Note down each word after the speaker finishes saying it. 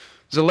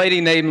There's a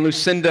lady named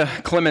Lucinda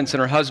Clements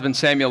and her husband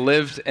Samuel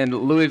lived in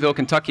Louisville,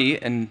 Kentucky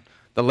in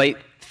the late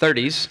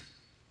 30s.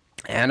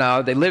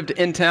 And they lived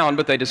in town,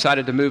 but they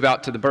decided to move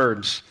out to the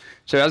burbs.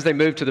 So as they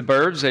moved to the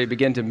burbs, they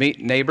began to meet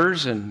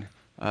neighbors, and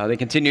they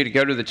continued to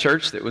go to the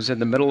church that was in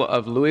the middle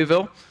of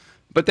Louisville.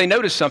 But they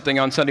noticed something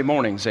on Sunday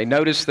mornings. They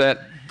noticed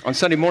that on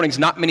Sunday mornings,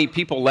 not many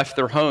people left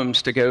their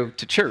homes to go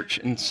to church.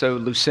 And so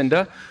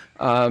Lucinda,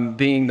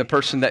 being the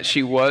person that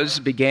she was,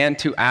 began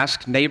to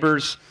ask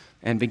neighbors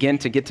and begin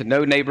to get to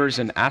know neighbors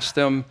and ask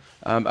them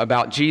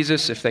about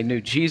Jesus, if they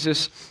knew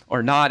Jesus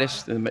or not,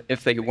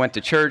 if they went to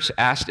church,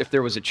 asked if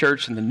there was a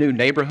church in the new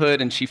neighborhood,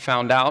 and she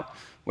found out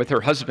with her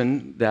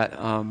husband that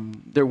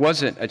there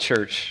wasn't a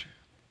church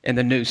in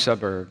the new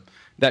suburb,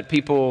 that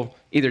people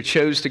either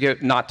chose to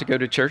not to go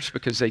to church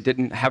because they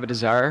didn't have a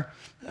desire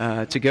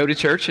to go to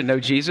church and know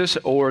Jesus,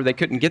 or they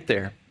couldn't get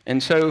there.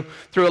 And so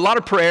through a lot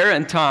of prayer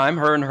and time,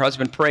 her and her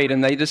husband prayed,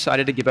 and they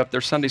decided to give up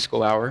their Sunday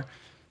school hour,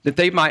 that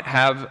they might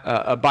have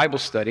a Bible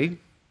study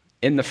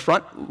in the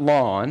front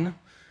lawn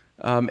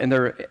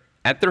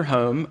at their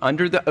home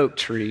under the oak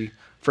tree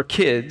for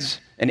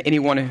kids and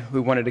anyone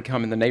who wanted to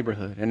come in the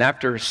neighborhood. And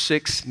after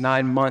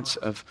 6-9 months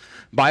of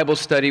Bible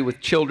study with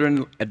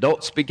children,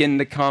 adults began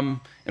to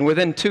come, and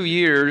within 2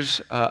 years,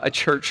 a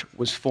church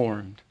was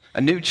formed, a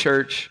new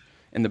church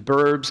in the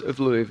burbs of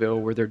Louisville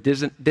where there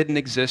didn't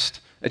exist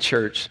a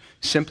church,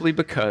 simply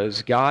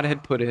because God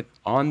had put it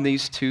on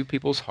these two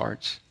people's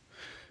hearts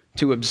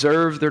to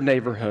observe their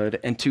neighborhood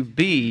and to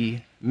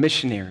be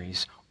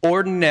missionaries,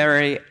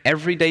 ordinary,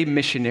 everyday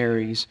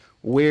missionaries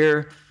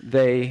where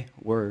they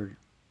were.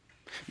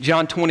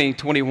 John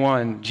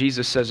 20:21,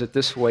 Jesus says it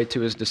this way to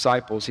his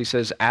disciples. He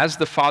says, "As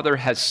the Father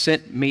has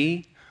sent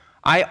me,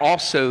 I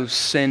also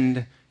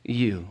send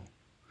you."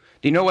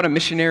 Do you know what a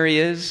missionary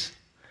is?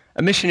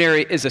 A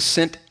missionary is a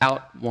sent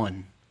out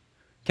one.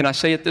 Can I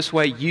say it this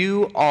way?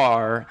 You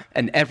are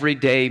an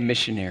everyday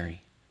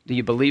missionary. Do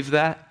you believe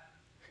that?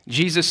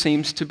 Jesus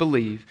seems to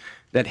believe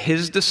that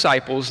his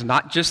disciples,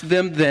 not just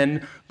them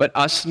then, but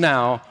us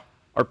now,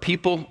 are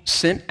people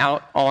sent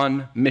out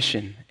on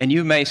mission. And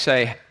you may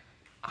say,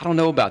 I don't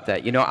know about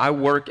that. You know, I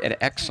work at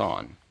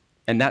Exxon,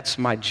 and that's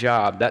my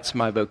job. That's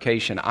my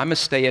vocation. I'm a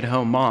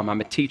stay-at-home mom. I'm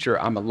a teacher.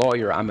 I'm a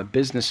lawyer. I'm a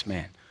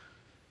businessman.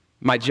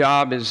 My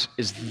job is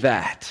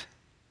that.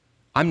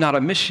 I'm not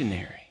a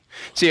missionary.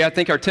 See, I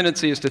think our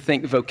tendency is to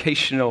think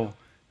vocational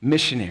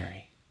missionary.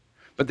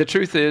 But the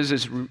truth is,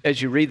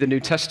 as you read the New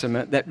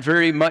Testament, that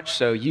very much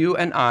so, you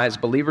and I, as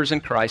believers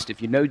in Christ,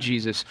 if you know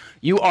Jesus,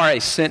 you are a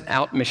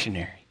sent-out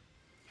missionary.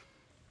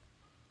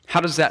 How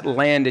does that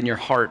land in your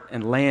heart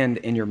and land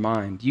in your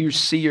mind? Do you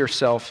see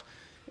yourself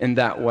in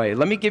that way?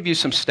 Let me give you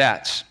some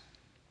stats.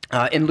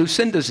 In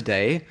Lucinda's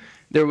day,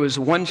 there was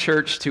one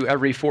church to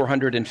every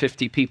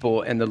 450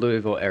 people in the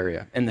Louisville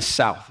area, in the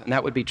South, and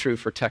that would be true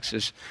for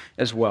Texas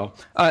as well.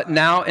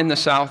 Now in the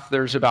South,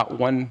 there's about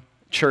one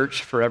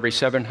church for every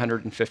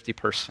 750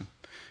 person.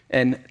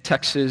 In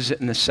Texas,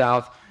 in the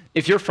South,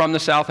 if you're from the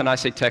South and I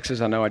say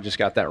Texas, I know I just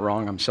got that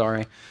wrong, I'm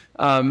sorry.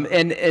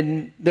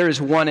 And there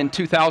is one in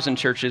 2,000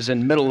 churches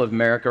in middle of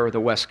America or the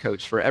West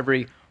Coast. For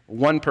every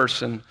one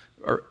person,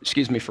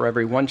 for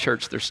every one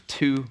church, there's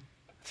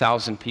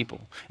 2,000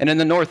 people. And in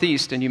the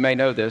Northeast, and you may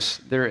know this,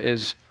 there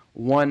is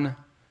one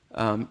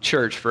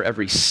church for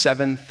every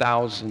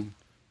 7,000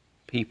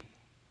 people.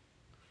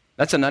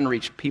 That's an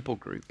unreached people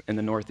group in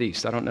the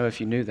Northeast. I don't know if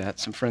you knew that.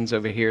 Some friends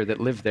over here that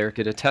live there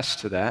could attest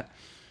to that.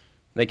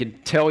 They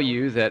could tell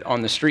you that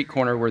on the street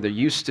corner where there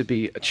used to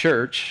be a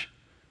church,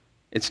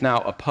 it's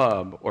now a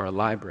pub or a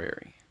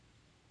library.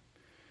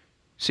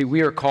 See,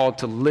 we are called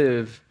to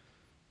live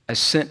as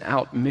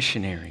sent-out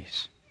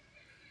missionaries.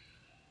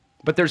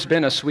 But there's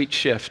been a sweet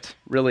shift,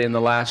 really, in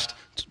the last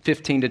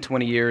 15 to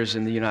 20 years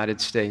in the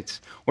United States,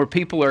 where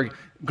people are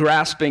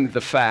grasping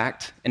the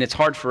fact, and it's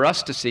hard for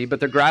us to see, but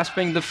they're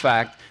grasping the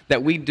fact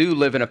that we do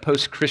live in a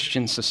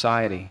post-Christian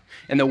society.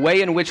 And the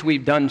way in which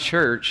we've done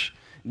church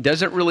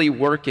doesn't really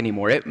work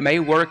anymore. It may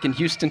work in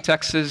Houston,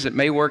 Texas. It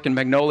may work in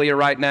Magnolia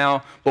right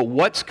now. But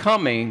what's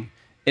coming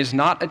is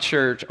not a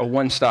church, a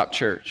one-stop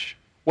church.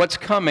 What's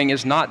coming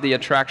is not the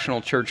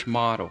attractional church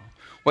model.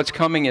 What's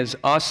coming is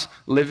us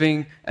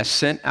living as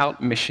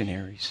sent-out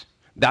missionaries.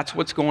 That's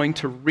what's going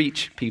to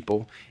reach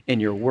people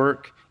in your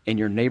work, in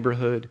your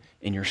neighborhood,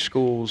 in your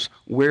schools,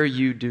 where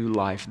you do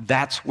life.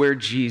 That's where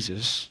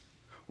Jesus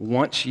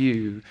wants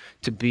you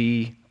to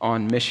be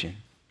on mission.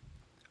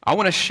 I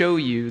want to show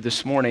you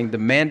this morning the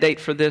mandate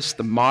for this,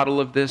 the model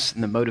of this,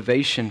 and the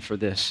motivation for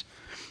this.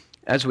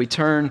 As we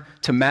turn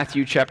to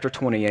Matthew chapter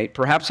 28,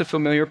 perhaps a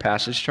familiar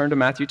passage, turn to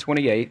Matthew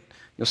 28.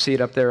 You'll see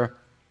it up there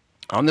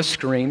on the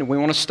screen. We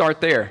want to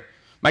start there.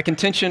 My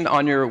contention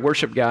on your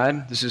worship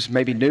guide, this is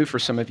maybe new for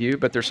some of you,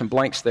 but there's some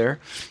blanks there.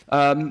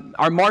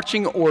 Our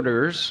marching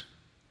orders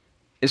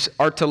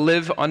are to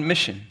live on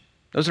mission.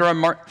 Those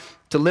are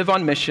to live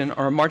on mission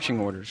are our marching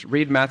orders.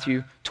 Read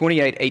Matthew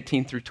 28,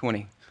 18 through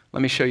 20.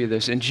 Let me show you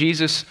this. And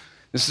Jesus,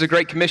 this is a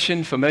great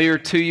commission, familiar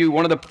to you.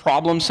 One of the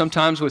problems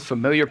sometimes with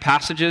familiar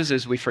passages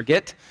is we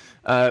forget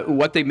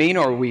what they mean,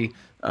 or we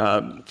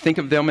think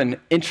of them in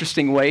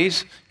interesting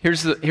ways.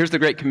 Here's the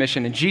Great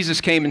Commission. And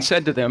Jesus came and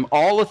said to them,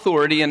 "All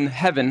authority in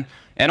heaven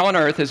and on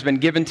earth has been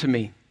given to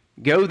me.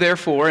 Go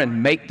therefore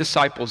and make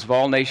disciples of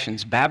all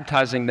nations,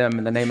 baptizing them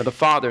in the name of the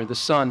Father, the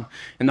Son,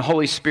 and the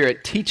Holy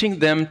Spirit, teaching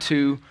them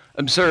to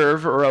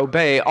observe or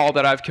obey all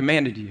that I've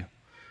commanded you.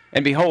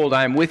 And behold,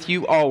 I am with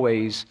you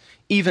always,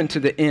 even to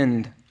the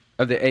end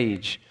of the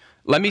age."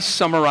 Let me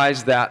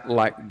summarize that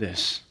like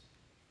this.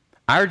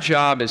 Our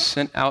job as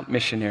sent out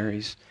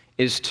missionaries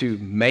is to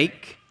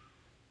make,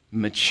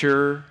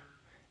 mature,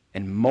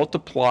 and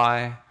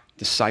multiply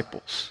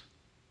disciples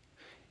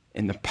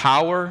in the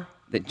power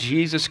that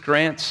Jesus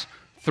grants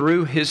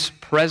through his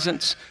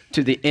presence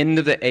to the end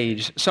of the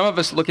age. Some of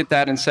us look at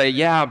that and say,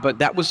 yeah, but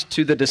that was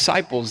to the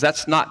disciples.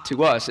 That's not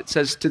to us. It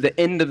says to the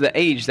end of the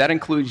age. That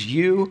includes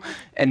you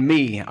and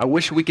me. I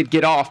wish we could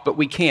get off, but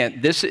we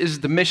can't. This is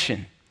the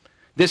mission.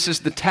 This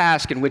is the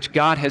task in which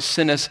God has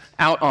sent us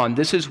out on.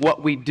 This is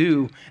what we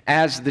do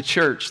as the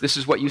church. This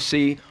is what you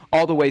see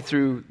all the way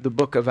through the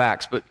book of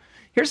Acts. But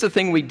here's the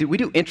thing we do. We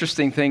do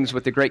interesting things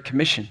with the Great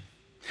Commission.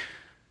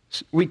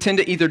 We tend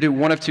to either do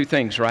one of two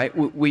things, right?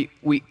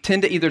 We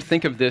tend to either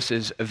think of this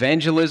as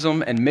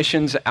evangelism and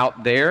missions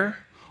out there,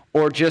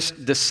 or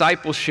just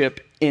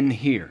discipleship in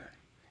here,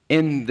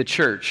 in the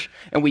church.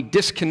 And we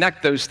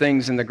disconnect those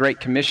things in the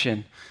Great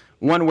Commission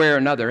one way or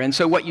another. And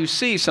so what you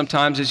see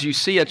sometimes is you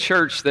see a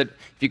church that,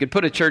 if you could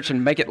put a church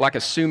and make it like a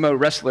sumo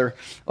wrestler,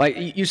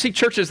 like you see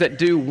churches that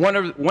do one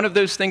of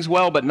those things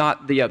well, but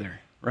not the other.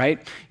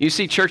 Right? You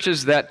see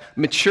churches that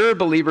mature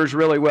believers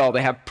really well.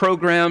 They have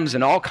programs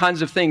and all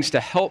kinds of things to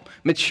help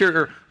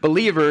mature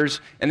believers,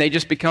 and they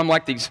just become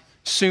like these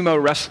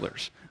sumo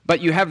wrestlers.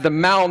 But you have the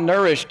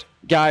malnourished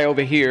guy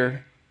over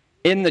here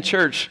in the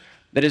church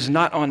that is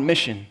not on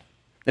mission,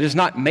 that is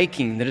not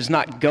making, that is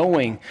not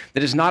going,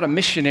 that is not a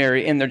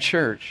missionary in their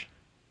church.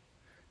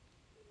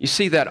 You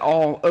see that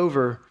all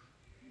over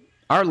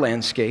our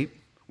landscape.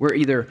 We're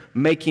either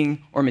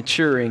making or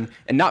maturing,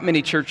 and not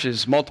many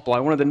churches multiply.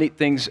 One of the neat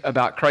things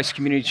about Christ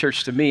Community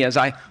Church to me, as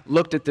I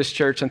looked at this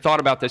church and thought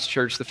about this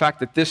church, the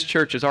fact that this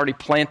church has already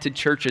planted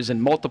churches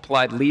and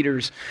multiplied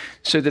leaders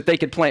so that they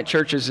could plant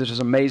churches is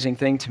an amazing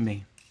thing to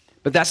me.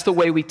 But that's the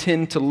way we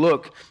tend to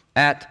look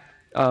at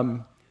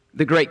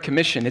the Great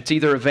Commission. It's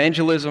either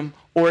evangelism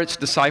or it's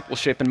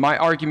discipleship. And my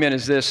argument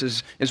is this,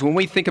 is when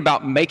we think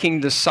about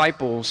making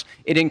disciples,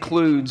 it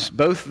includes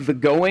both the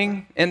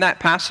going in that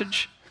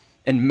passage,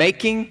 and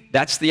making,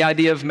 that's the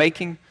idea of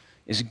making,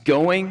 is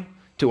going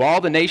to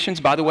all the nations.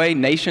 By the way,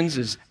 nations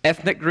is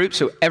ethnic groups,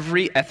 so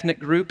every ethnic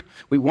group,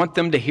 we want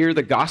them to hear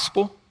the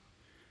gospel.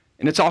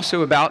 And it's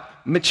also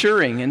about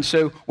maturing. And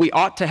so we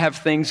ought to have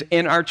things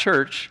in our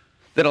church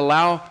that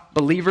allow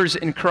believers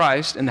in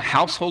Christ in the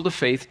household of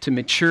faith to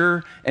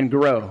mature and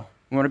grow.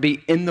 We want to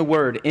be in the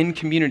Word, in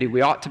community.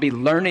 We ought to be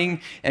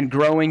learning and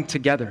growing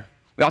together.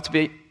 We ought to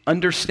be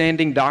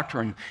understanding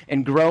doctrine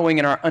and growing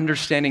in our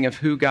understanding of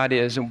who God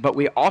is. But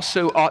we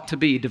also ought to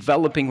be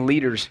developing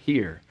leaders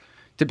here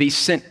to be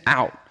sent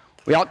out.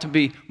 We ought to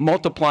be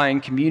multiplying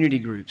community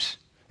groups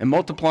and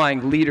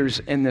multiplying leaders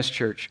in this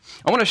church.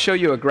 I want to show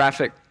you a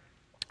graphic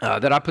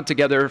that I put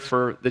together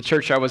for the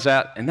church I was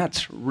at, and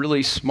that's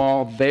really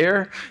small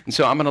there. And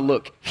so I'm going to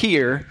look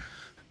here.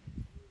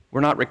 We're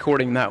not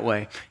recording that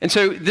way. And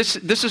so this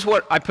is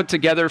what I put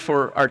together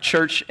for our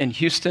church in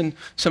Houston.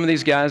 Some of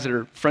these guys that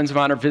are friends of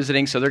mine are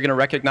visiting, so they're going to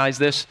recognize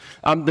this.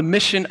 The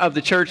mission of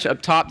the church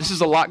up top, this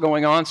is a lot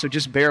going on, so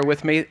just bear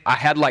with me. I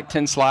had like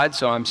 10 slides,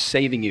 so I'm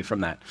saving you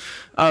from that,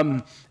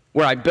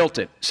 where I built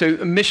it. So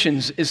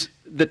missions is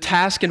the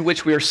task in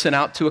which we are sent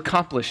out to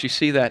accomplish. You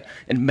see that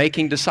in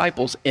making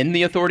disciples in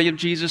the authority of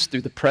Jesus,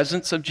 through the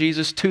presence of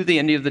Jesus, to the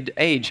end of the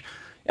age.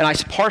 And I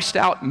parsed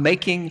out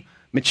making,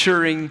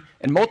 maturing,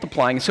 and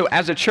multiplying. So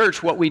as a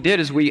church, what we did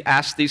is we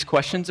asked these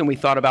questions and we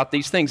thought about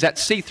these things. At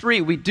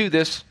C3, we do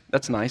this.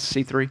 That's nice,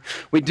 C3.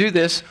 We do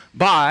this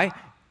by,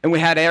 and we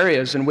had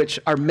areas in which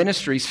our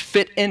ministries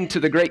fit into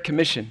the Great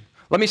Commission.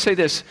 Let me say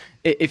this.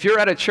 If you're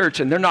at a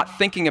church and they're not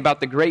thinking about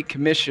the Great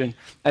Commission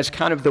as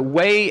kind of the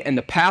way and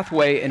the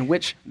pathway in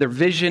which their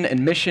vision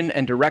and mission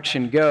and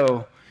direction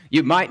go,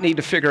 you might need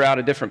to figure out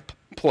a different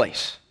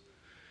place.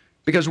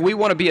 Because we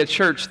want to be a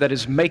church that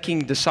is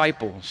making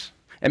disciples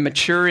and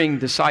maturing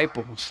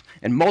disciples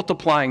and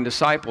multiplying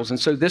disciples. And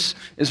so this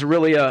is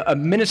really a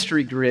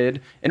ministry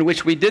grid in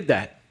which we did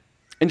that.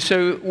 And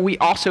so we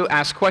also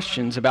ask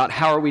questions about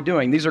how are we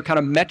doing. These are kind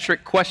of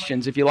metric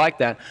questions, if you like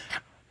that.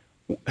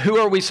 Who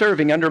are we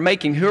serving under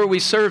making? Who are we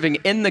serving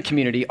in the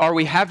community? Are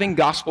we having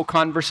gospel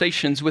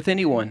conversations with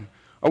anyone?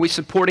 Are we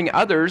supporting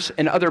others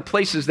in other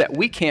places that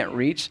we can't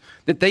reach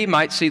that they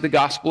might see the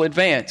gospel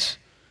advance?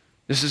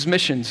 This is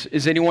missions.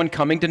 Is anyone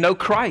coming to know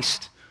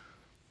Christ?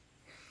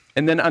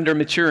 And then under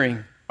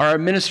maturing, are our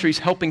ministries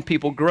helping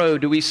people grow?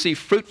 Do we see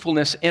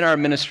fruitfulness in our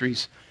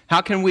ministries?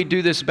 How can we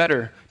do this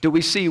better? Do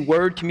we see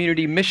Word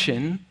Community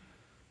Mission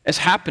as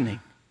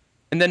happening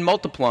and then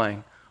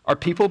multiplying? Are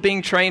people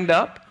being trained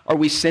up? Are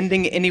we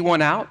sending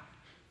anyone out?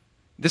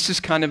 This is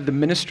kind of the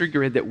ministry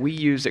grid that we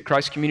use at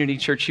Christ Community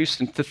Church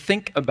Houston to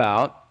think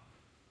about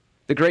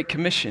the Great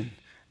Commission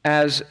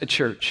as a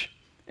church.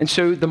 And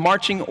so the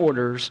marching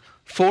orders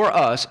for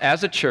us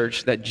as a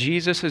church that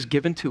Jesus has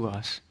given to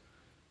us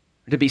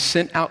are to be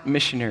sent out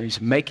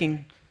missionaries,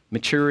 making,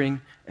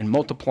 maturing, and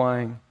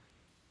multiplying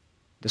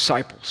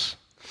disciples.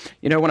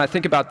 You know, when I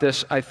think about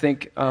this, I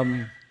think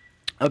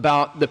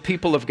about the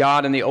people of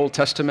God in the Old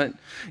Testament.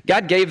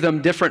 God gave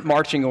them different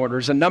marching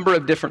orders, a number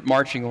of different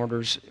marching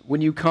orders.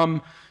 When you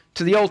come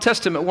to the Old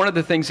Testament, one of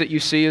the things that you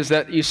see is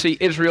that you see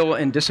Israel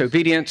in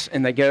disobedience,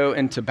 and they go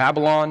into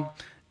Babylon.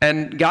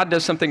 And God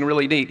does something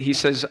really neat. He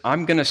says,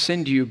 I'm going to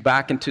send you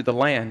back into the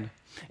land.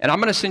 And I'm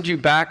going to send you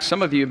back,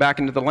 some of you back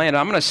into the land.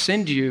 I'm going to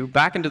send you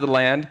back into the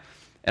land,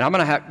 and I'm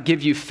going to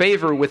give you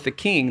favor with the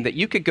king that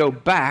you could go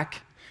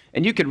back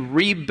and you could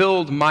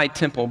rebuild my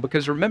temple.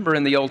 Because remember,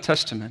 in the Old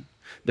Testament,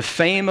 the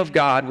fame of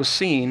God was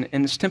seen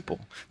in his temple.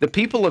 The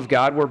people of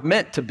God were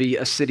meant to be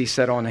a city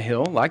set on a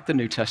hill, like the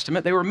New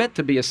Testament. They were meant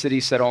to be a city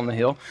set on the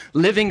hill,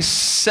 living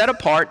set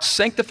apart,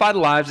 sanctified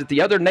lives that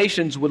the other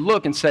nations would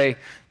look and say,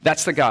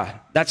 that's the God.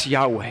 That's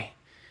Yahweh.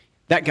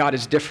 That God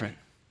is different.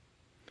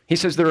 He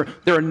says, there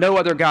are no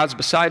other gods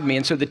beside me.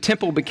 And so the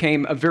temple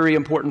became a very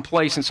important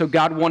place. And so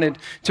God wanted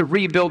to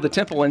rebuild the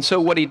temple. And so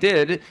what he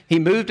did, he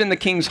moved in the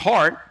king's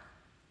heart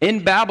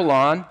in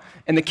Babylon,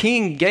 and the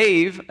king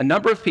gave a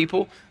number of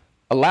people,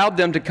 allowed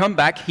them to come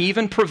back. He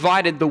even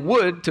provided the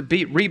wood to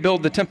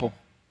rebuild the temple.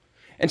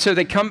 And so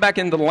they come back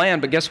into the land,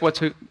 but guess what?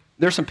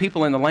 There's some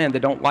people in the land that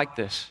don't like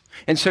this.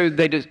 And so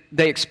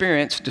they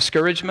experience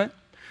discouragement.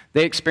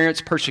 They experience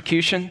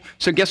persecution.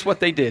 So guess what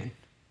they did?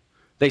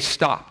 They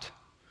stopped.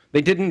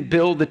 They didn't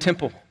build the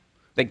temple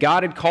that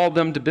God had called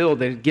them to build.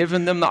 They had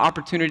given them the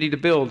opportunity to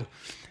build.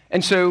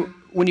 And so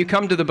when you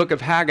come to the book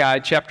of Haggai,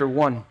 chapter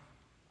 1,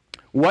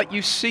 what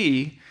you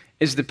see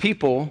is the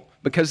people,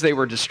 because they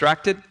were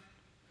distracted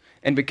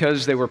and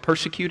because they were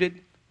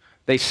persecuted,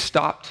 they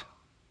stopped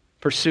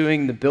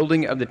pursuing the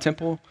building of the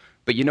temple.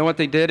 But you know what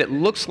they did? It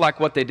looks like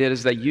what they did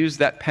is they used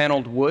that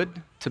paneled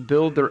wood to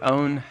build their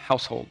own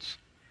households.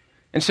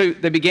 And so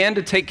they began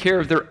to take care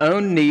of their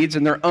own needs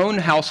and their own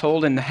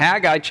household. In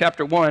Haggai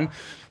chapter 1,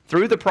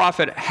 through the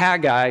prophet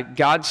Haggai,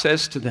 God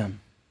says to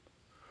them,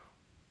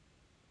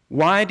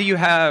 why do you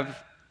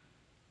have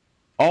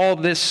all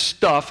this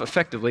stuff,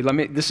 effectively,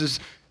 this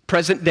is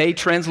present day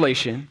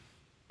translation.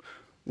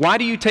 Why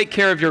do you take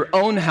care of your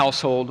own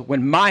household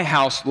when my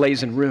house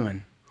lays in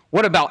ruin?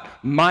 What about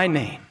my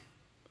name?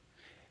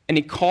 And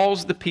he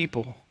calls the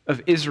people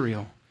of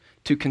Israel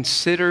to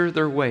consider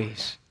their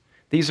ways.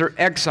 These are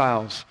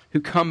exiles who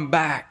come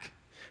back,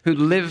 who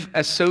live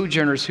as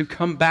sojourners, who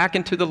come back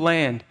into the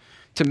land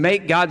to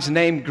make God's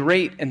name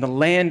great in the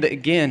land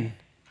again.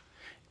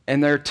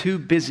 And they're too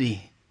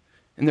busy.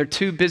 And they're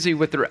too busy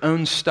with their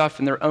own stuff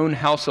and their own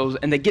households.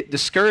 And they get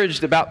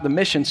discouraged about the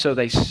mission, so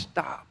they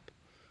stop.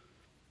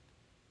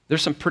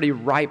 There's some pretty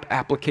ripe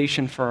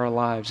application for our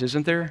lives,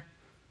 isn't there?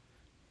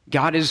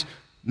 God has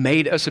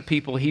made us a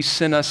people. He's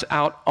sent us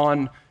out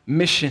on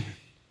mission.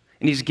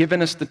 And he's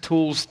given us the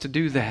tools to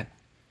do that.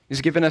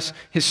 He's given us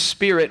his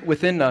spirit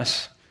within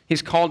us.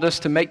 He's called us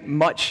to make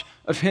much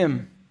of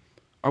him.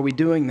 Are we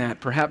doing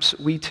that? Perhaps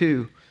we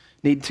too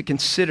need to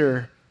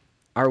consider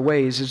our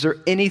ways. Is there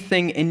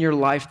anything in your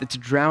life that's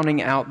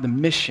drowning out the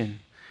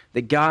mission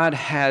that God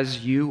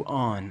has you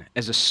on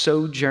as a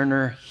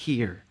sojourner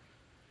here?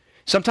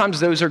 Sometimes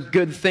those are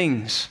good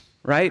things,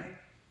 right?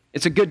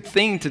 It's a good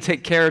thing to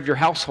take care of your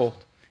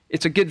household.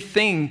 It's a good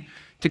thing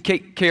to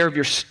take care of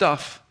your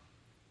stuff.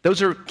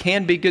 Those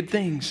can be good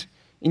things.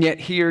 And yet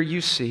here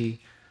you see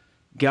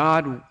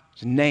God's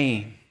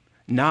name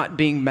not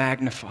being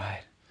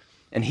magnified.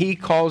 And he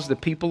calls the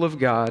people of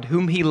God,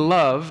 whom he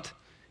loved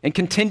and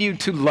continued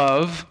to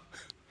love,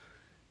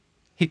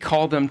 he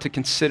called them to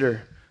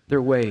consider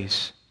their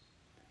ways.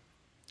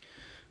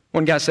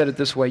 One guy said it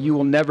this way, you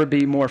will never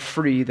be more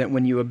free than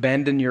when you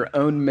abandon your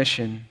own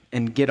mission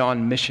and get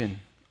on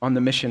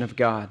the mission of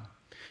God.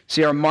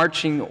 See, our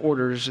marching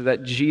orders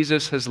that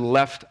Jesus has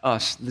left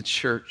us, the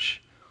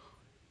church,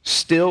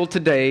 still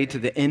today to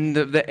the end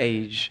of the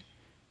age,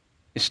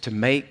 is to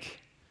make,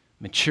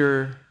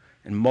 mature,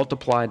 and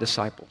multiply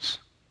disciples.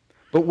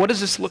 But what does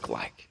this look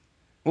like?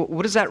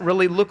 What does that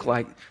really look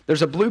like?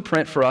 There's a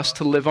blueprint for us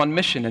to live on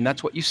mission, and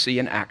that's what you see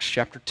in Acts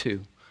chapter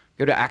 2.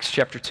 Go to Acts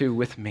chapter 2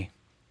 with me.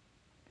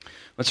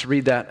 Let's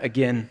read that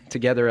again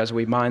together as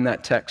we mine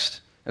that text,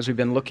 as we've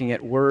been looking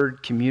at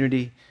word,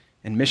 community,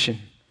 and mission.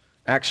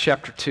 Acts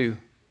chapter 2.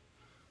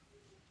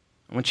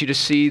 I want you to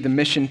see the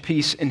mission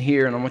piece in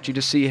here, and I want you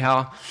to see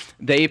how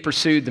they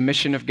pursued the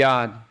mission of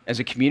God as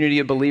a community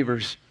of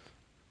believers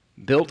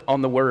built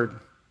on the word.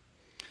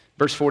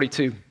 Verse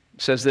 42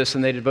 says this,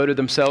 and they devoted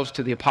themselves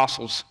to the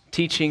apostles'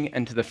 teaching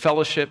and to the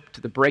fellowship,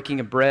 to the breaking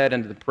of bread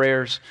and to the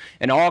prayers,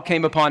 and all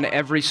came upon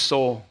every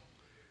soul.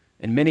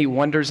 And many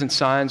wonders and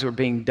signs were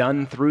being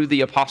done through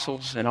the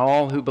apostles, and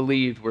all who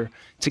believed were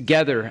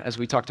together, as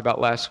we talked about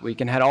last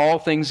week, and had all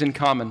things in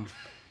common.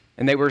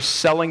 And they were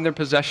selling their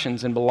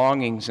possessions and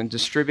belongings and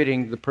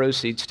distributing the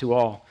proceeds to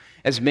all,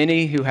 as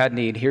many who had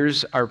need.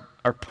 Here's our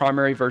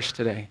primary verse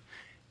today.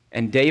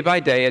 And day by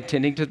day,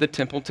 attending to the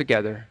temple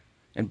together,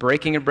 and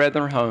breaking of bread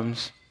in their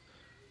homes.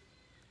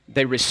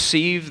 They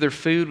receive their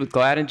food with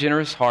glad and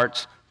generous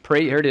hearts.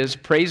 Here it is,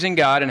 praising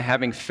God and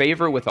having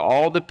favor with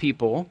all the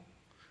people.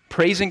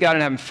 Praising God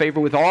and having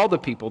favor with all the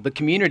people, the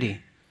community.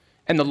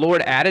 And the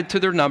Lord added to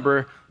their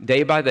number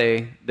day by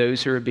day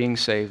those who are being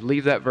saved.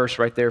 Leave that verse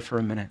right there for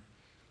a minute.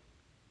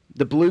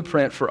 The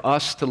blueprint for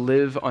us to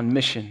live on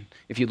mission.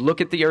 If you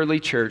look at the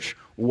early church,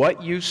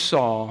 what you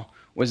saw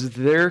was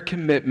their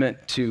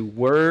commitment to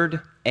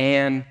word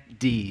and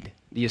deed.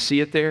 Do you see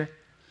it there?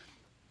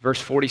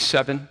 Verse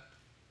 47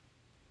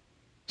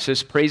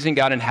 says, praising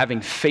God and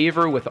having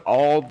favor with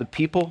all the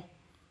people.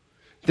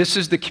 This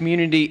is the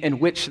community in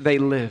which they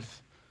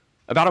live.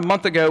 About a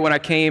month ago when I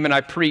came and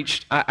I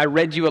preached, I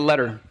read you a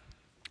letter.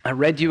 I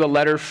read you a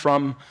letter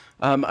from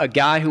a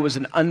guy who was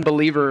an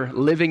unbeliever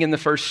living in the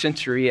first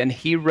century, and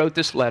he wrote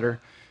this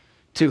letter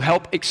to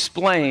help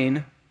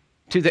explain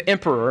to the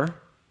emperor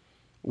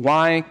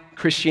why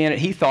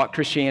he thought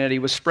Christianity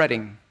was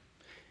spreading.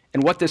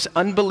 And what this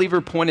unbeliever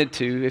pointed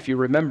to, if you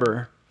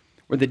remember,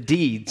 were the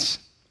deeds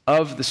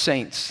of the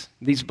saints,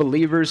 these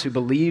believers who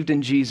believed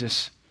in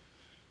Jesus.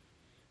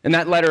 In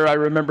that letter,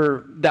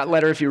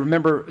 if you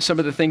remember some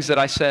of the things that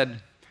I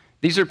said,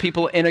 these are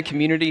people in a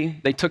community.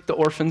 They took the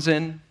orphans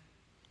in.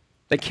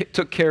 They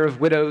took care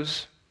of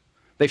widows.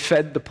 They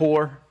fed the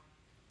poor.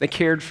 They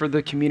cared for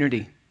the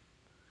community.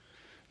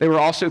 They were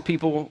also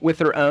people with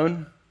their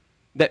own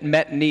that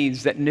met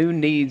needs, that knew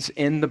needs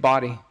in the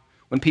body.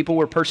 When people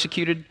were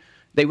persecuted,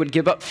 they would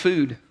give up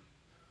food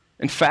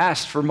and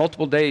fast for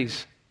multiple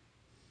days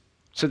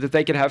so that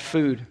they could have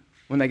food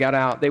when they got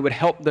out. They would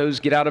help those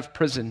get out of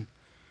prison.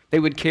 They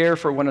would care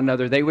for one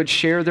another. They would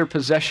share their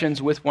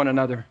possessions with one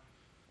another.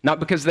 Not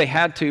because they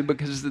had to,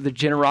 because of the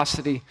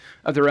generosity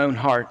of their own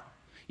heart.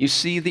 You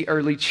see the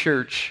early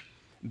church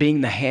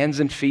being the hands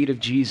and feet of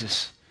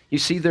Jesus. You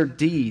see their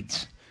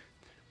deeds.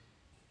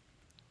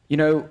 You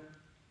know,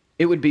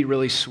 it would be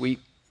really sweet.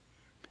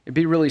 It'd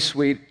be really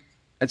sweet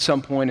at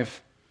some point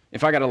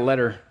if I got a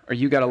letter or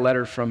you got a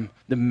letter from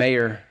the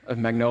mayor of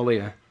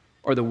Magnolia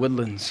or the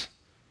Woodlands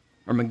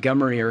or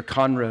Montgomery or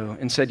Conroe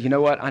and said, you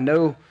know what, I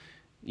know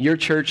your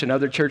church and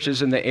other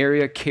churches in the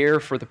area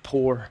care for the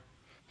poor.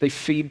 They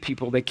feed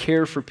people. They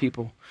care for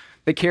people.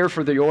 They care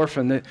for the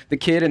orphan, the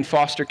kid in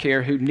foster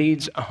care who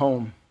needs a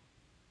home.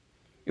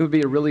 It would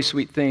be a really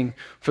sweet thing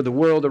for the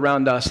world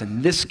around us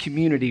and this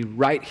community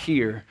right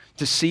here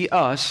to see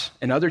us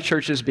and other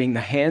churches being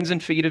the hands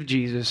and feet of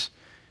Jesus,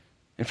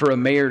 and for a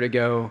mayor to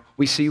go,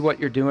 we see what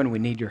you're doing, we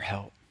need your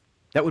help.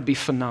 That would be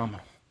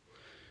phenomenal.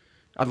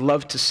 I'd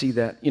love to see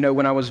that. You know,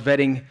 when I was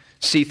vetting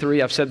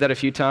C3, I've said that a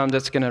few times,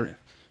 I'm going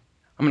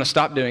to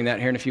stop doing that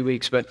here in a few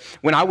weeks, but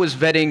when I was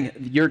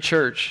vetting your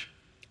church,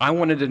 I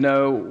wanted to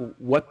know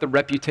what the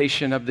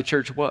reputation of the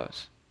church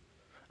was.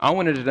 I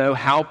wanted to know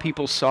how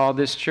people saw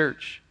this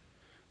church.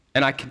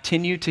 And I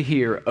continue to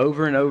hear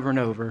over and over and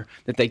over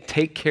that they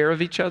take care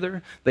of each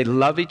other, they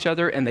love each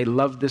other, and they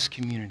love this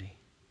community.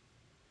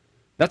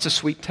 That's a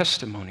sweet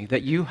testimony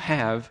that you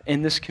have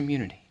in this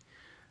community.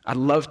 I'd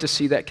love to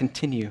see that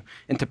continue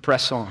and to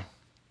press on.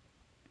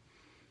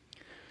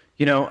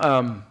 You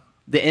know,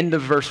 the end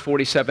of verse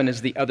 47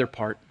 is the other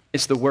part.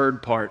 It's the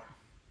word part,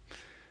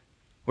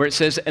 where it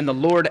says, and the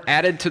Lord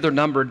added to their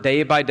number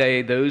day by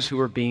day those who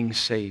are being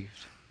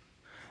saved.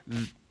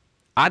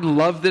 I'd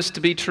love this to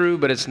be true,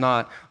 but it's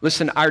not.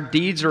 Listen, our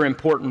deeds are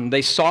important.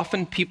 They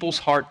soften people's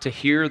heart to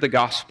hear the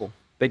gospel.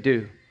 They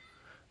do.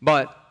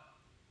 But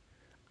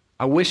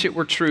I wish it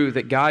were true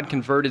that God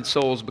converted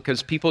souls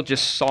because people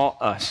just saw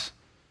us,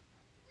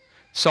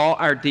 saw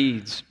our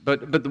deeds.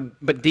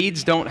 But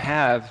deeds don't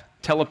have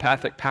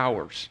telepathic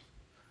powers.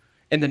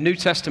 In the New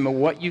Testament,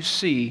 what you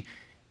see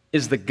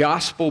is the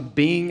gospel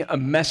being a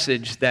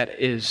message that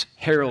is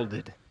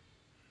heralded,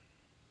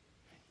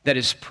 that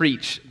is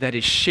preached, that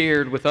is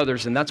shared with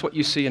others. And that's what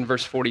you see in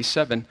verse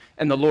 47.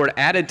 And the Lord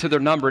added to their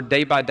number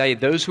day by day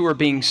those who are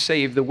being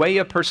saved. The way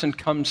a person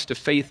comes to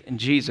faith in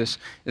Jesus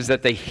is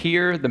that they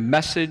hear the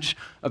message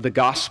of the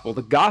gospel.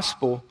 The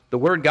gospel, the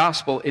word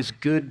gospel, is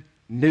good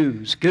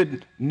news.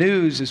 Good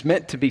news is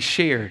meant to be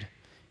shared.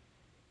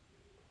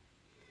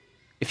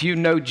 If you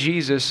know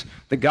Jesus,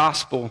 the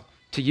gospel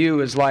to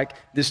you is like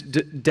this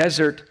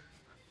desert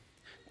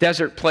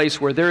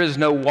place where there is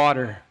no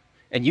water,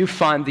 and you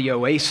find the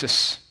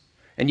oasis,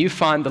 and you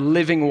find the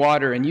living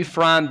water, and you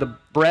find the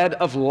bread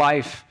of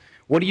life.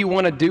 What do you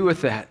want to do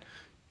with that?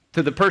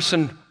 To the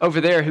person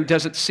over there who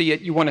doesn't see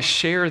it, you want to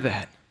share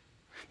that.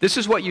 This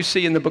is what you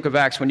see in the book of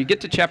Acts. When you get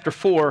to chapter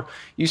 4,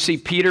 you see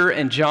Peter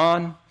and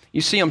John.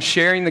 You see them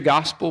sharing the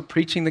gospel,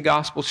 preaching the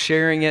gospel,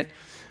 sharing it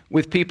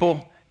with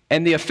people.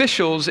 And the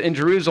officials in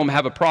Jerusalem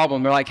have a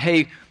problem. They're like,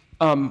 hey,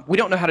 we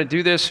don't know how to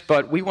do this,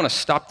 but we want to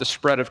stop the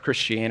spread of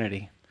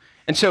Christianity.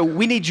 And so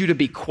we need you to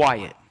be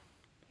quiet.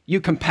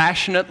 You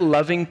compassionate,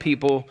 loving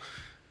people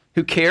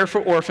who care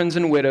for orphans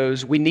and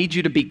widows, we need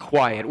you to be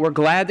quiet. We're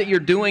glad that you're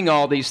doing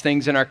all these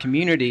things in our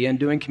community and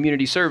doing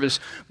community service,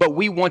 but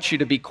we want you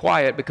to be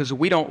quiet because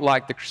we don't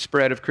like the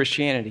spread of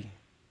Christianity,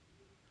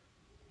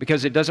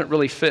 because it doesn't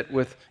really fit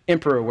with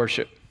emperor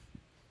worship.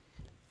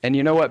 And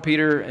you know what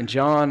Peter and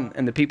John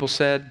and the people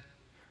said?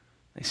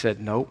 They said,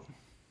 nope,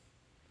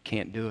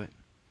 can't do it.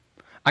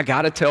 I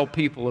got to tell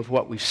people of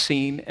what we've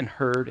seen and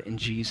heard in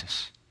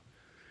Jesus.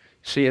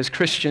 See, as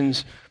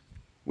Christians,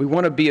 we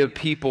want to be a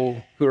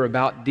people who are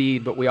about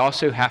deed, but we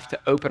also have to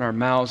open our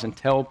mouths and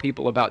tell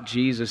people about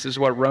Jesus. This is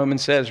what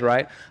Romans says,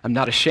 right? I'm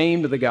not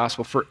ashamed of the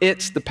gospel, for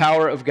it's the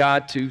power of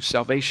God to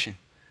salvation.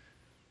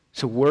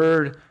 So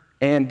word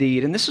and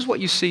deed. And this is what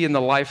you see in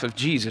the life of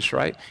Jesus,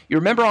 right? You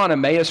remember on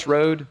Emmaus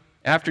Road,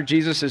 after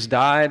Jesus has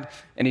died,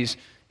 and he's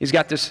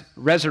got this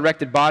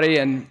resurrected body,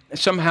 and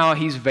somehow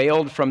he's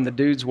veiled from the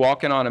dudes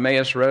walking on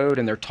Emmaus Road,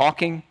 and they're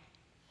talking.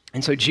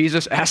 And so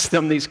Jesus asks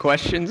them these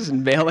questions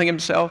and veiling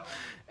himself.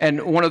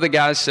 And one of the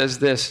guys says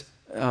this,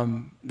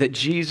 that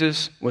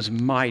Jesus was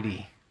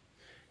mighty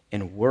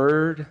in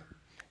word.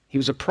 He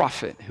was a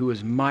prophet who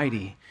was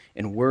mighty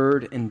in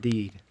word and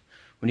deed.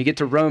 When you get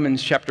to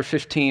Romans chapter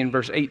 15,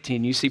 verse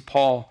 18, you see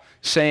Paul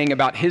saying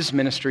about his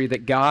ministry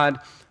that God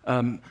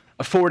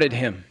afforded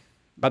him.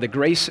 By the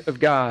grace of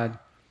God,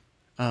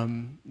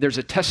 there's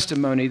a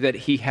testimony that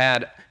he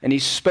had, and he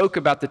spoke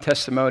about the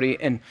testimony,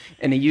 and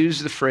he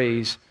used the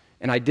phrase,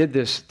 and I did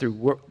this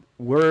through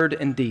word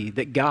and deed,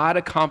 that God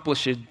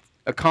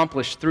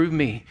accomplished through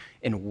me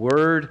in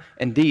word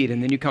and deed.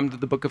 And then you come to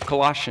the book of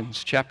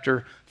Colossians,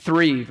 chapter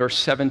 3, verse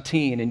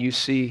 17, and you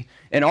see,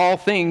 in all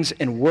things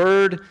in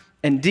word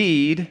and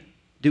deed,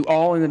 do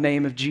all in the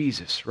name of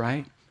Jesus,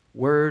 right?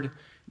 Word,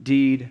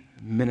 deed,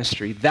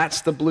 ministry.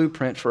 That's the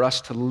blueprint for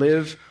us to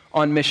live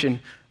on mission.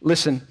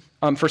 Listen,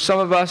 for some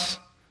of us,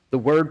 the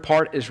word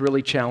part is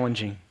really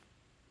challenging.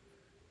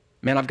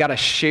 Man, I've got to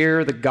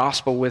share the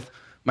gospel with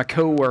my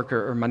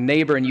coworker or my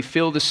neighbor, and you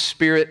feel the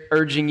Spirit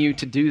urging you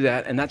to do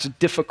that, and that's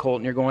difficult,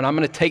 and you're going, am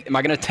I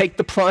going to take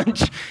the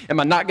plunge? Am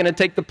I not going to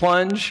take the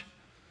plunge?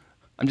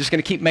 I'm just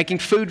going to keep making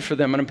food for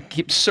them, and I'm going to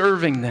keep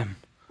serving them,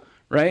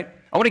 right?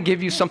 I want to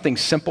give you something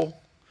simple,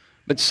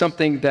 but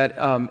something that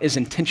is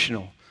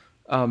intentional.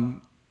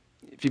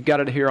 If you've got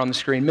it here on the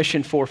screen,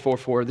 Mission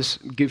 444, this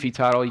goofy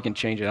title, you can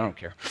change it, I don't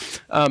care.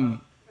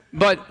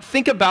 But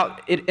think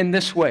about it in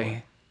this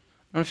way.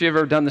 I don't know if you've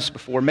ever done this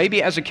before.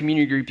 Maybe as a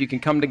community group, you can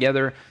come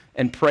together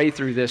and pray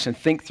through this and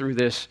think through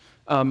this.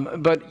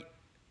 But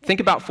think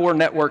about 4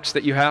 networks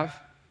that you have.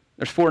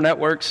 There's 4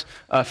 networks,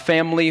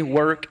 family,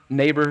 work,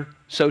 neighbor,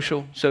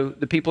 social. So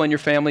the people in your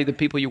family, the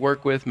people you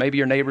work with, maybe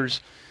your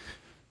neighbors,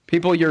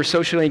 people you're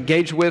socially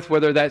engaged with,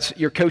 whether that's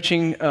you're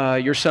coaching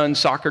your son's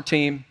soccer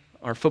team,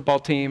 or football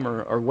team,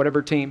 or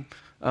whatever team,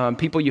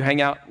 people you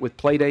hang out with,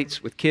 play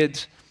dates with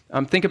kids.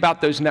 Think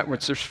about those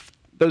networks. There's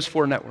those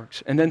 4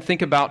 networks. And then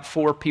think about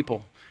 4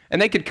 people.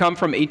 And they could come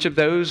from each of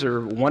those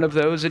or one of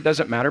those, it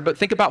doesn't matter. But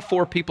think about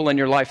 4 people in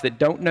your life that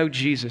don't know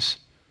Jesus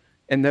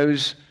in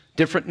those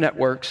different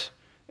networks.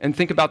 And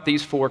think about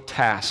these 4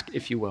 tasks,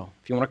 if you will,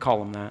 if you want to call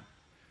them that.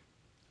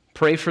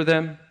 Pray for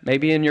them,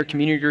 maybe in your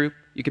community group.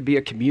 You could be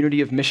a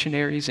community of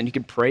missionaries, and you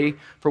can pray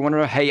for one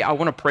another. Hey, I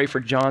want to pray for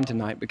John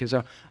tonight because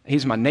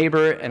he's my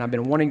neighbor, and I've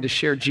been wanting to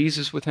share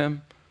Jesus with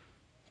him.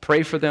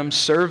 Pray for them,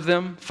 serve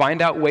them,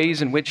 find out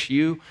ways in which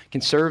you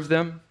can serve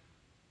them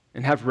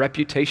and have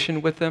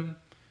reputation with them.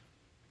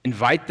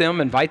 Invite them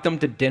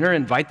to dinner,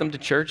 invite them to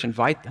church,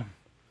 invite them.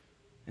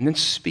 And then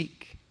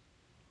speak.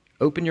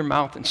 Open your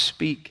mouth and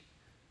speak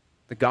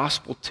the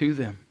gospel to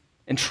them.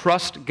 And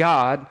trust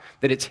God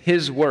that it's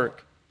His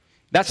work.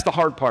 That's the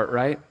hard part,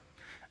 right?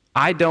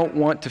 I don't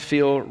want to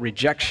feel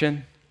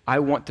rejection. I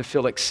want to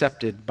feel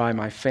accepted by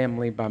my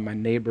family, by my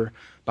neighbor,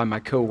 by my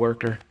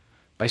coworker,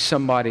 by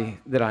somebody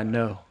that I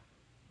know.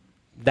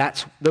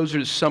 Those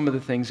are some of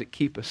the things that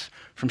keep us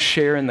from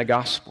sharing the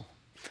gospel.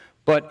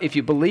 But if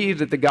you believe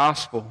that the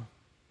gospel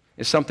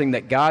is something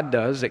that God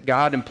does, that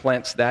God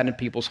implants that in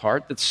people's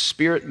heart, that the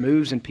Spirit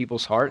moves in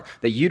people's heart,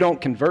 that you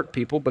don't convert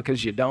people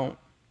because you don't,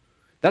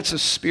 that's the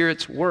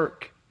Spirit's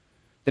work.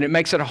 Then it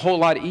makes it a whole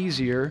lot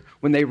easier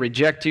when they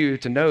reject you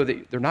to know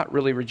that they're not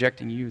really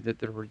rejecting you, that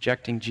they're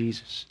rejecting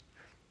Jesus.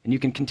 And you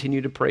can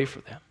continue to pray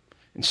for them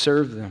and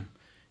serve them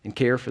and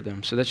care for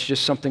them. So that's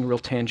just something real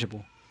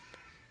tangible.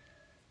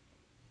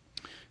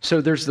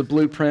 So there's the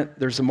blueprint,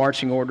 there's the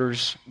marching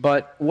orders,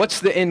 but what's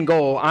the end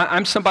goal?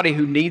 I'm somebody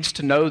who needs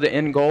to know the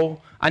end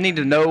goal. I need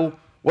to know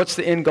what's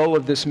the end goal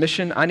of this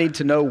mission. I need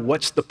to know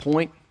what's the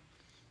point.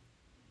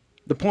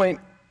 The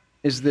point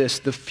is this: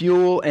 the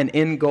fuel and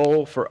end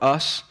goal for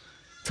us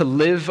to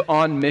live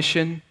on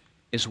mission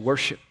is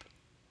worship.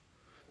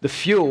 The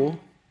fuel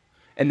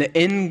and the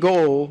end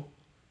goal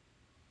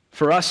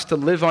for us to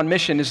live on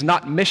mission is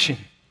not mission,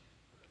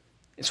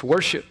 it's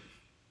worship.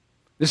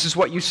 This is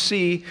what you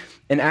see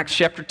in Acts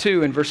chapter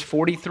 2 in verse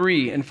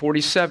 43 and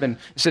 47.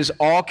 It says,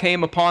 all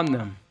came upon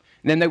them.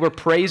 And then they were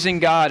praising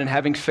God and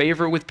having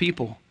favor with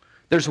people.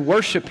 There's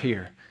worship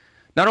here.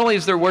 Not only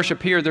is there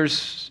worship here,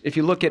 if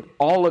you look at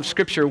all of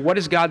Scripture, what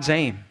is God's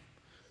aim?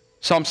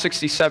 Psalm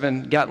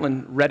 67,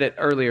 Gatlin read it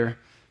earlier.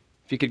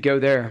 If you could go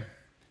there.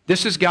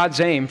 This is God's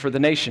aim for the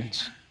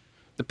nations.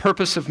 The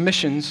purpose of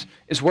missions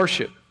is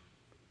worship.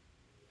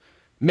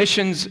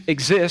 Missions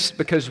exist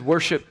because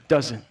worship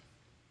doesn't.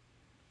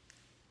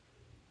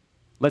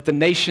 Let the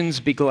nations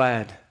be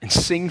glad and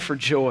sing for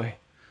joy.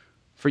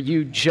 For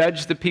you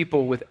judge the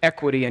people with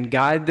equity and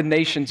guide the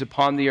nations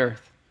upon the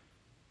earth.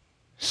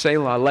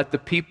 Selah, let the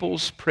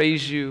peoples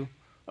praise you,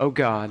 O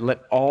God.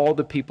 Let all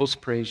the peoples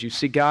praise you.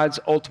 See, God's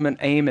ultimate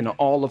aim in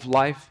all of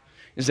life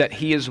is that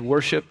he is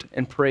worshiped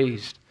and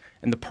praised.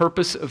 And the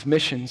purpose of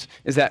missions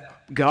is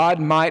that God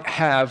might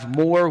have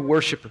more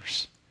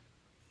worshipers.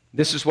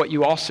 This is what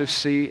you also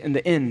see in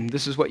the end.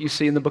 This is what you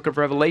see in the book of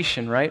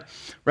Revelation, right?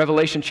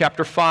 Revelation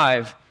chapter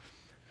 5,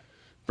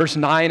 verse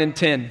 9 and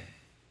 10,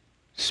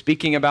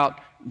 speaking about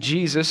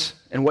Jesus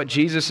and what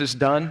Jesus has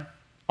done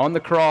on the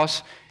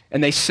cross.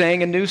 And they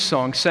sang a new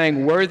song,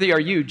 saying, "Worthy are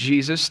you,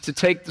 Jesus, to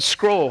take the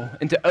scroll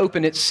and to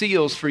open its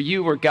seals, for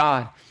you are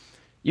God.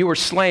 You were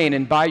slain,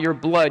 and by your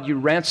blood you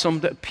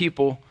ransomed a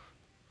people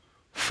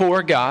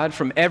for God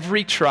from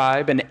every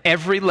tribe and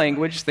every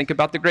language." Think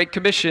about the Great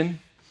Commission,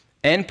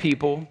 and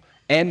people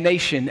and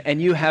nation.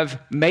 "And you have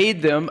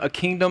made them a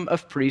kingdom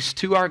of priests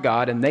to our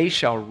God, and they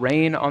shall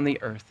reign on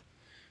the earth."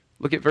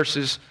 Look at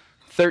verses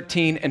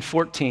 13 and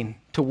 14.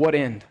 To what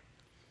end?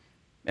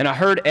 "And I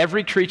heard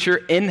every creature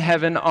in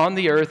heaven, on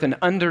the earth, and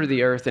under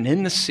the earth, and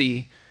in the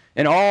sea,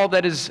 and all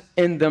that is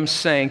in them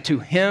saying, to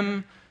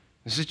him,"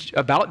 this is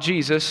about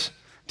Jesus,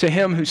 "to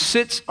him who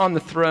sits on the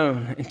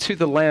throne and to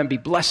the Lamb be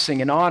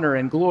blessing and honor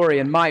and glory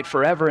and might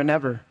forever and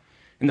ever."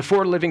 And the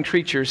four living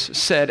creatures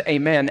said,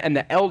 "Amen." And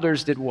the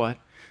elders did what?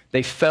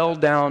 They fell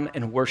down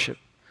and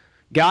worshiped.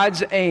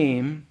 God's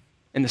aim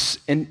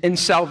in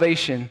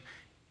salvation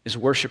is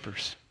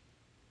worshipers.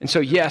 And so,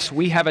 yes,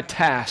 we have a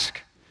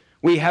task.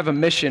 We have a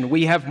mission.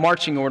 We have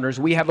marching orders.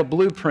 We have a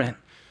blueprint.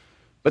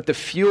 But the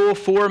fuel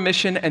for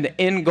mission and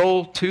the end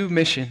goal to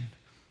mission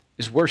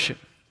is worship.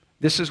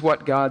 This is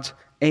what God's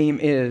aim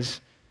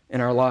is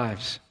in our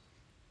lives.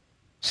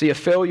 See, a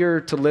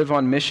failure to live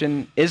on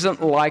mission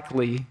isn't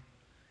likely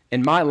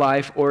in my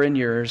life or in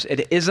yours.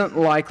 It isn't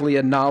likely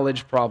a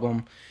knowledge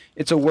problem.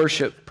 It's a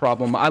worship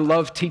problem. I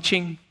love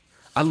teaching.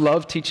 I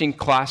love teaching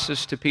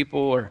classes to people,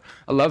 or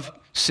I love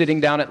sitting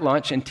down at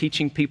lunch and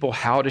teaching people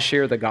how to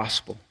share the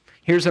gospel.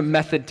 Here's a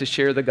method to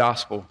share the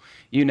gospel.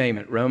 You name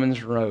it,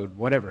 Romans Road,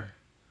 whatever.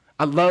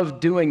 I love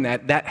doing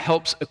that. That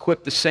helps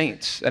equip the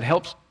saints. That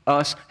helps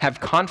us have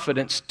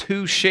confidence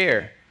to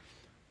share.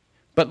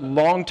 But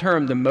long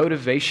term, the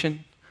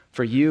motivation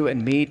for you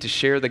and me to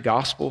share the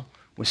gospel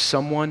with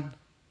someone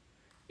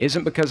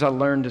isn't because I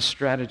learned a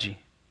strategy.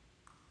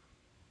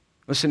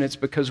 Listen, it's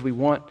because we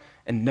want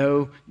and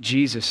know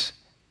Jesus.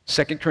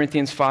 2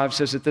 Corinthians 5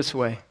 says it this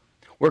way: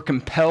 "We're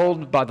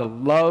compelled by the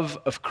love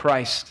of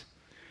Christ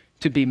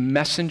to be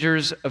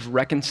messengers of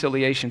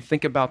reconciliation."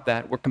 Think about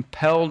that. We're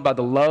compelled by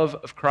the love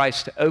of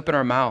Christ to open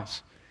our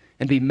mouths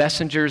and be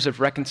messengers of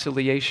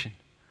reconciliation.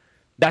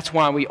 That's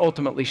why we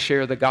ultimately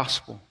share the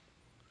gospel,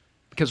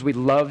 because we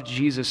love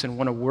Jesus and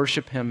want to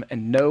worship him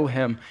and know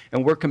him,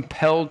 and we're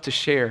compelled to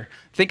share.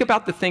 Think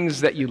about the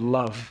things that you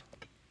love,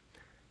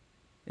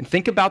 and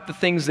think about the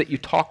things that you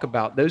talk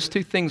about. Those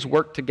two things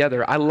work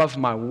together. I love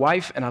my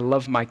wife and I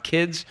love my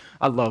kids.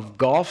 I love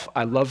golf.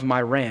 I love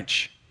my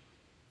ranch.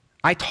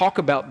 I talk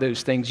about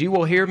those things. You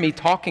will hear me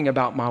talking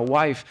about my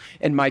wife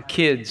and my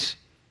kids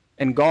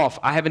and golf.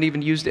 I haven't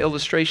even used the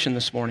illustration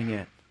this morning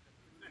yet.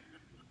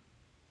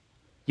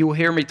 You will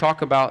hear me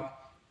talk about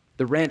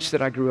the ranch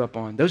that I grew up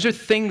on. Those are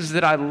things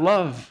that I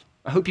love.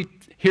 I hope you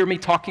hear me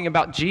talking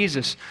about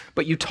Jesus,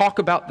 but you talk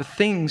about the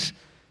things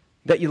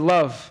that you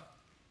love.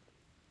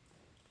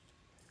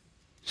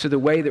 So the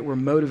way that we're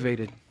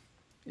motivated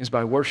is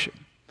by worship.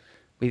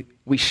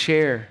 We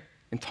share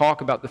and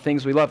talk about the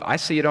things we love. I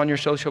see it on your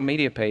social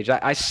media page.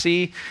 I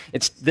see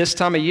it's this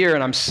time of year,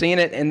 and I'm seeing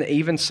it in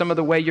even some of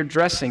the way you're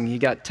dressing. You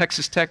got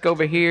Texas Tech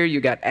over here. You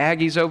got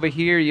Aggies over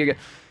here. You got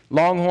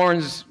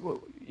Longhorns.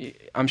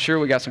 I'm sure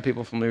we got some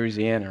people from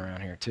Louisiana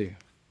around here too,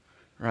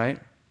 right?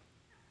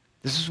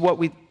 This is what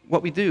we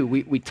do.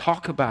 We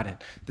talk about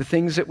it, the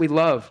things that we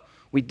love.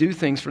 We do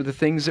things for the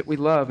things that we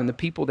love and the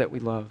people that we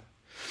love.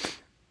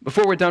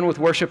 Before we're done with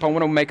worship, I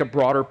want to make a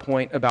broader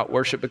point about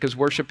worship, because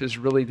worship is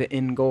really the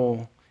end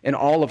goal in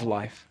all of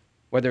life.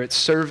 Whether it's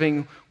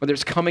serving, whether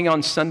it's coming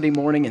on Sunday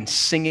morning and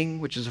singing,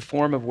 which is a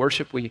form of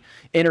worship we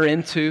enter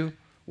into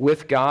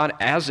with God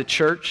as a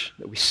church,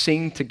 that we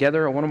sing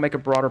together. I want to make a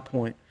broader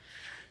point.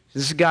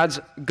 This is God's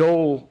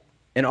goal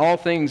in all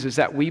things, is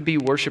that we be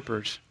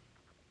worshipers.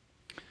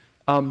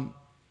 When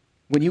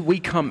we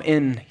come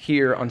in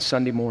here on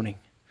Sunday morning,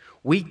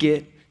 we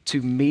get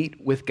to meet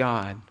with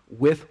God,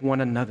 with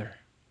one another.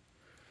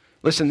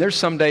 Listen, there's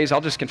some days, I'll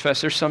just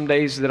confess, there's some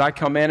days that I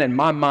come in and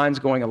my mind's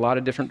going a lot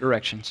of different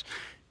directions.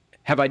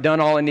 Have I done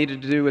all I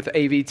needed to do with the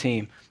AV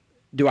team?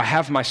 Do I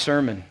have my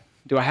sermon?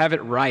 Do I have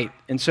it right?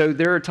 And so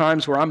there are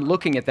times where I'm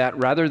looking at that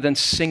rather than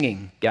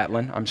singing,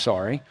 Gatlin, I'm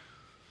sorry.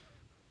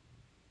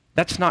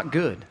 That's not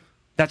good.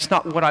 That's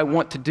not what I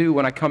want to do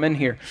when I come in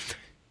here.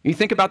 You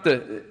think about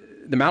the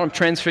Mount of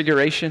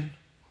Transfiguration,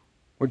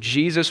 where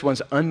Jesus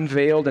was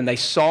unveiled and they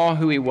saw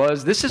who he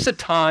was. This is a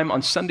time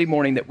on Sunday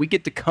morning that we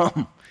get to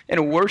come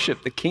and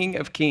worship the King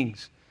of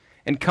Kings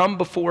and come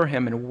before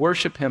him and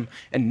worship him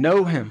and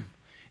know him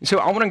And so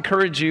I want to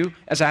encourage you,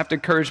 as I have to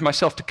encourage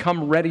myself, to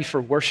come ready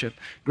for worship.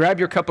 Grab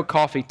your cup of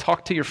coffee,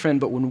 talk to your friend,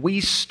 but when we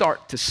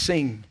start to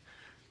sing,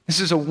 this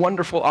is a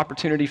wonderful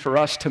opportunity for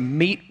us to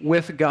meet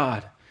with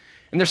God.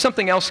 And there's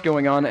something else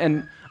going on,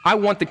 and I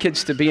want the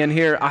kids to be in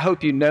here. I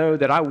hope you know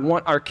that I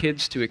want our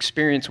kids to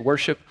experience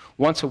worship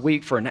once a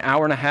week for an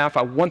hour and a half.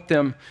 I want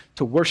them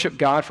to worship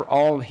God for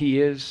all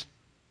He is.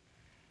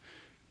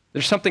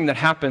 There's something that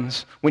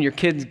happens when your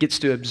kid gets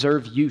to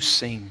observe you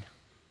sing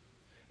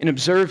and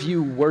observe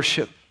you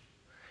worship.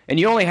 And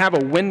you only have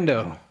a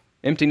window.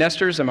 Empty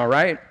nesters, am I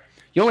right?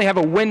 You only have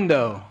a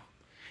window.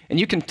 And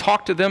you can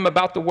talk to them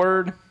about the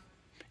Word.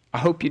 I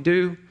hope you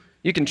do.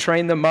 You can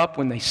train them up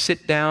when they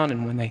sit down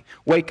and when they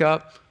wake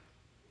up.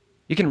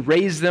 You can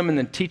raise them in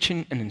the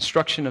teaching and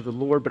instruction of the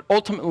Lord. But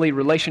ultimately,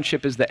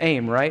 relationship is the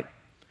aim, right?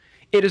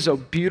 It is a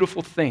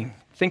beautiful thing.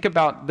 Think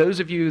about those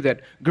of you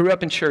that grew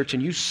up in church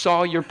and you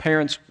saw your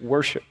parents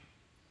worship.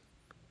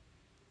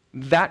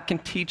 That can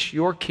teach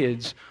your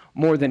kids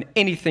more than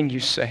anything you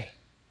say,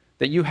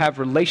 that you have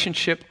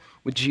relationship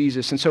with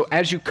Jesus. And so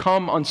as you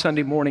come on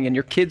Sunday morning and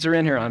your kids are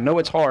in here, I know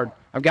it's hard.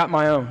 I've got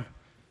my own.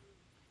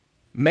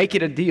 Make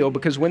it a deal,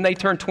 because when they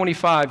turn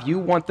 25, you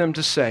want them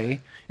to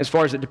say, as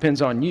far as it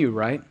depends on you,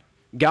 right?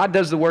 God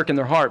does the work in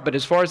their heart, but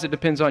as far as it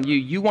depends on you,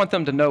 you want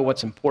them to know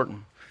what's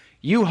important.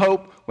 You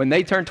hope when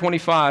they turn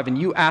 25 and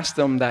you ask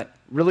them that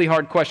really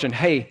hard question,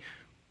 hey,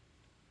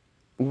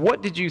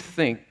 what did you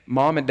think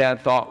Mom and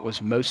Dad thought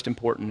was most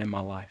important in my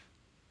life?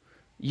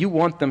 You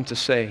want them to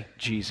say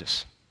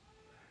Jesus.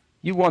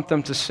 You want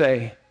them to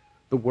say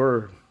the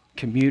Word,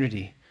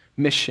 community,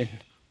 mission,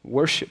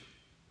 worship.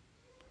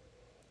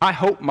 I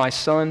hope my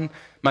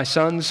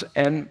sons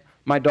and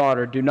my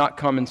daughter do not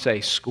come and say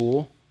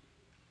school.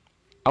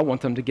 I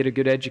want them to get a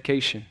good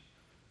education.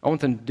 I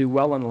want them to do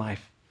well in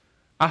life.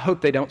 I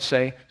hope they don't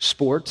say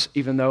sports,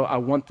 even though I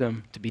want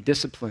them to be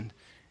disciplined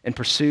and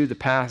pursue the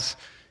paths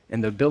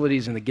and the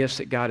abilities and the gifts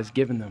that God has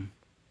given them.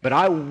 But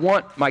I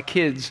want my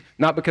kids,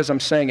 not because I'm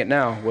saying it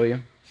now,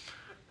 William,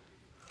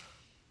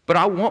 but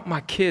I want my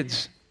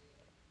kids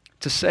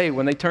to say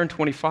when they turn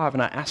 25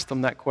 and I ask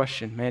them that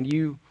question, man,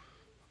 you,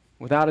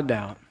 without a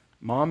doubt,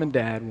 Mom and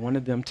Dad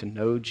wanted them to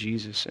know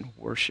Jesus and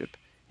worship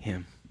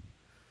Him.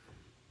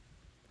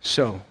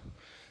 So,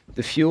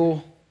 the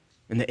fuel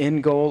and the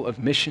end goal of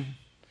mission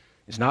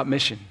is not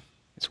mission,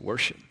 it's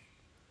worship.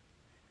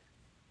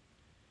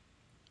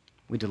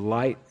 We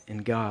delight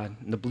in God.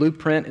 And the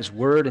blueprint is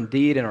word and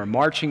deed, and our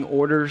marching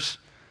orders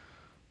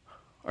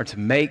are to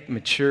make,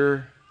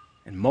 mature,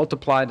 and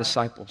multiply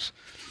disciples.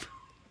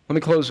 Let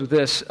me close with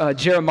this.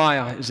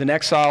 Jeremiah is in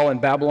exile in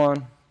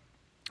Babylon,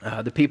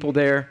 the people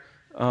there.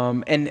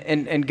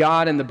 And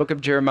God in the book of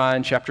Jeremiah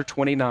in chapter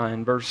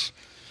 29, verse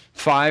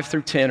 5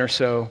 through 10 or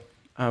so,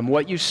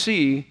 what you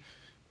see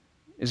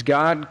is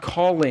God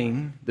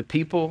calling the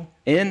people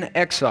in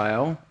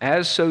exile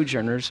as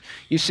sojourners.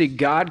 You see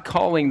God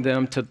calling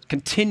them to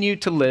continue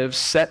to live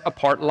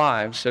set-apart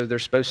lives. So they're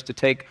supposed to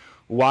take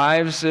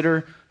wives that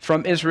are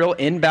from Israel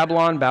in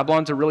Babylon.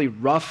 Babylon's a really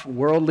rough,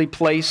 worldly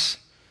place.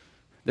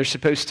 They're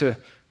supposed to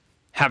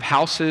have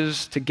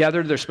houses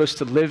together. They're supposed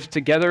to live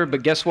together.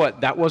 But guess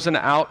what? That wasn't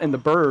out in the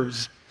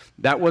burbs.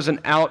 That wasn't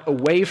out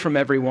away from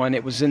everyone.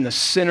 It was in the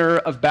center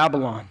of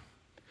Babylon.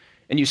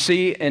 And you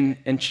see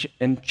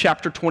in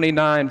chapter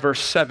 29,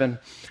 verse 7,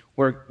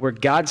 where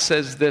God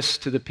says this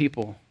to the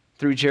people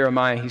through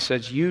Jeremiah. He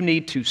says, you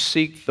need to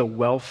seek the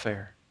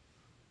welfare,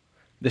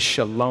 the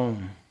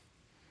shalom.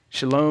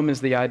 Shalom is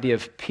the idea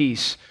of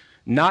peace,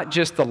 not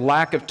just the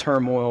lack of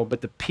turmoil,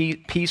 but the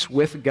peace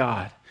with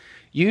God.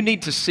 You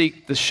need to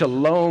seek the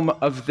shalom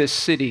of this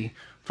city,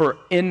 for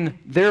in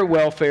their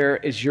welfare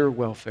is your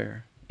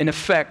welfare. In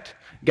effect,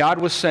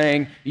 God was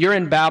saying, you're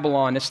in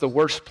Babylon, it's the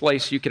worst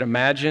place you could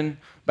imagine,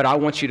 but I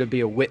want you to be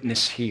a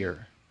witness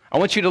here. I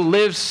want you to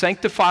live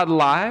sanctified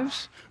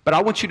lives, but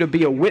I want you to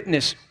be a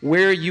witness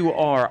where you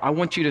are. I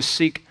want you to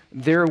seek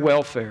their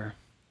welfare.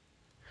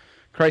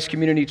 Christ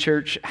Community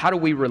Church, how do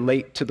we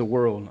relate to the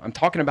world? I'm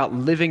talking about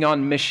living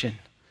on mission.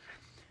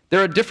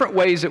 There are different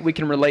ways that we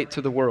can relate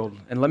to the world,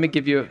 and let me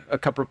give you a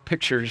couple of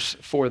pictures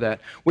for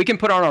that. We can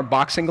put on our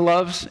boxing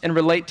gloves and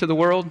relate to the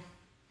world,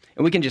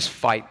 and we can just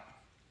fight.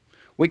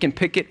 We can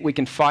pick it, we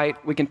can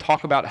fight, we can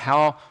talk about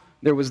how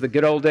there was the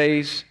good old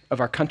days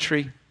of our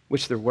country,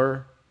 which there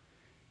were.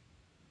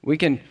 We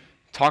can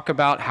talk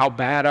about how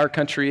bad our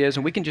country is,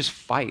 and we can just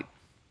fight.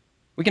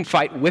 We can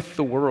fight with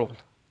the world.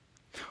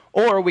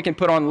 Or we can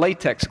put on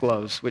latex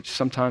gloves, which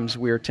sometimes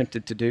we are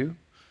tempted to do,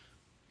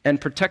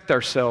 and protect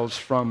ourselves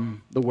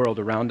from the world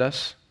around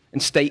us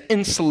and stay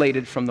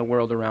insulated from the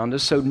world around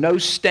us so no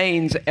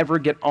stains ever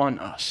get on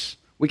us.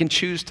 We can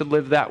choose to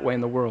live that way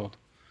in the world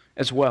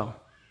as well.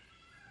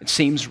 It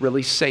seems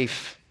really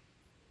safe.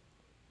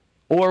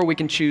 Or we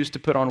can choose to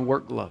put on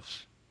work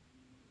gloves.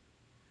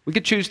 We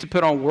could choose to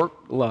put on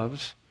work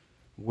gloves,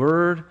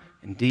 word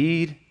and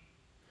deed,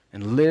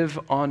 and live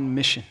on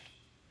mission.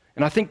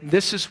 And I think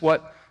this is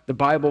what the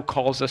Bible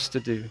calls us to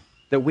do,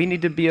 that we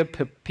need to be a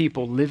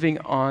people living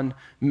on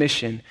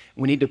mission.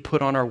 We need to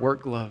put on our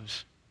work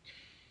gloves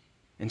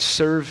and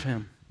serve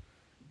Him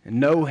and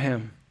know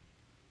him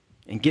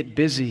and get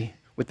busy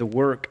with the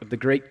work of the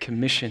Great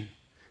Commission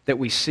that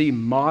we see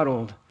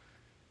modeled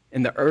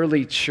in the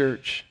early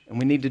church. And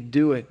we need to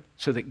do it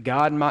so that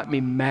God might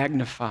be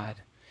magnified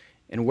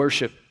in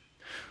worship.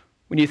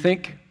 When you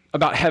think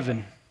about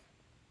heaven,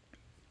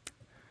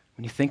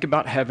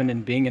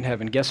 and being in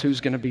heaven, guess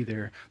who's going to be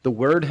there? The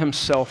Word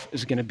himself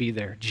is going to be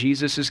there.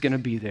 Jesus is going to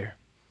be there.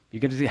 You're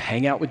going to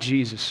hang out with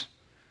Jesus.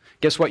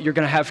 Guess what? You're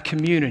going to have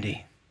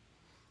community.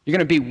 You're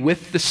going to be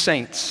with the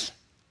saints.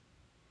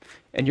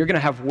 And you're going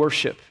to have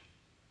worship.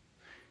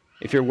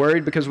 If you're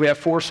worried because we have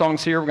 4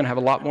 songs here, we're going to have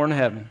a lot more in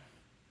heaven.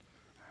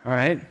 All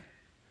right?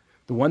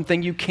 The one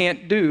thing you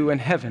can't do in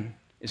heaven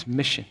is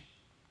mission.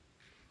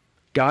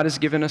 God has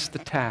given us the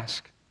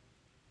task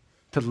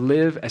to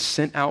live as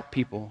sent out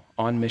people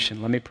on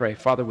mission. Let me pray.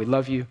 Father, we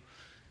love you.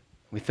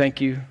 We thank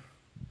you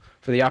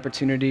for the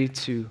opportunity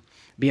to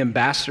be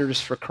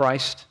ambassadors for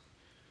Christ,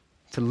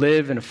 to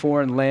live in a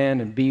foreign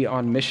land and be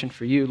on mission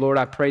for you. Lord,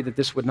 I pray that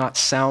this would not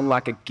sound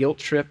like a guilt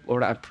trip.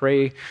 Lord, I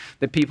pray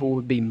that people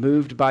would be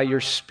moved by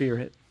your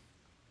Spirit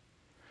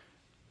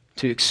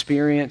to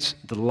experience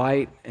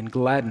delight and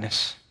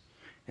gladness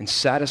and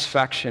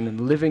satisfaction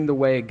in living the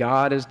way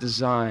God has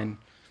designed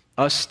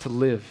us to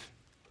live.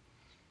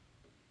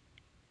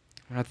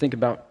 When I think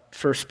about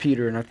 1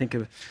 Peter, and I think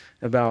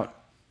about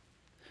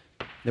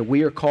that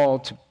we are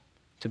called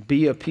to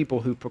be a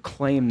people who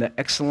proclaim the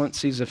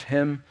excellencies of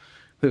him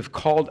who have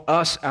called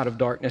us out of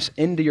darkness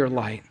into your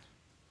light.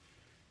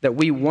 That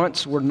we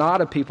once were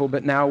not a people,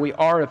 but now we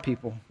are a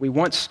people. We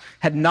once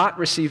had not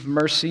received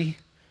mercy,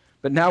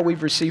 but now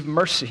we've received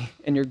mercy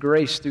and your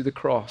grace through the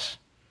cross.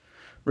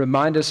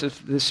 Remind us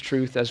of this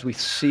truth as we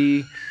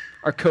see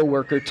our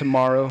coworker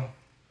tomorrow,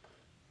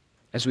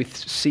 as we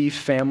see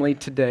family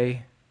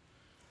today,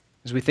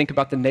 as we think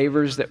about the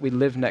neighbors that we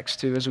live next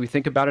to, as we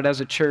think about it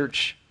as a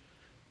church.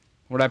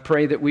 Lord, I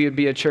pray that we would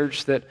be a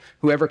church that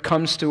whoever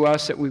comes to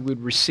us, that we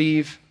would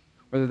receive,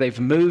 whether they've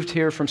moved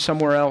here from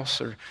somewhere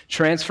else or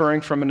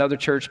transferring from another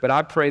church. But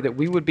I pray that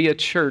we would be a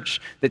church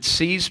that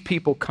sees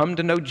people come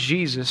to know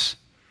Jesus,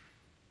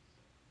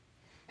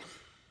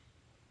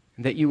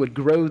 and that you would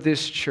grow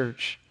this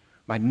church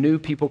by new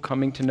people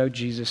coming to know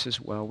Jesus as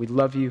well. We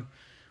love you.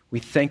 We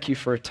thank you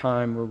for a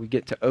time where we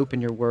get to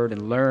open your word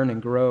and learn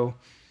and grow.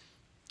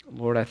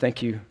 Lord, I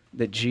thank you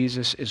that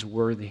Jesus is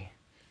worthy.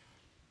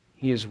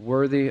 He is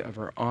worthy of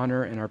our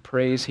honor and our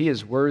praise. He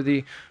is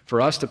worthy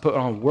for us to put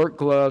on work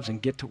gloves and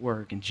get to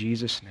work. In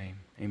Jesus' name,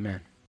 amen.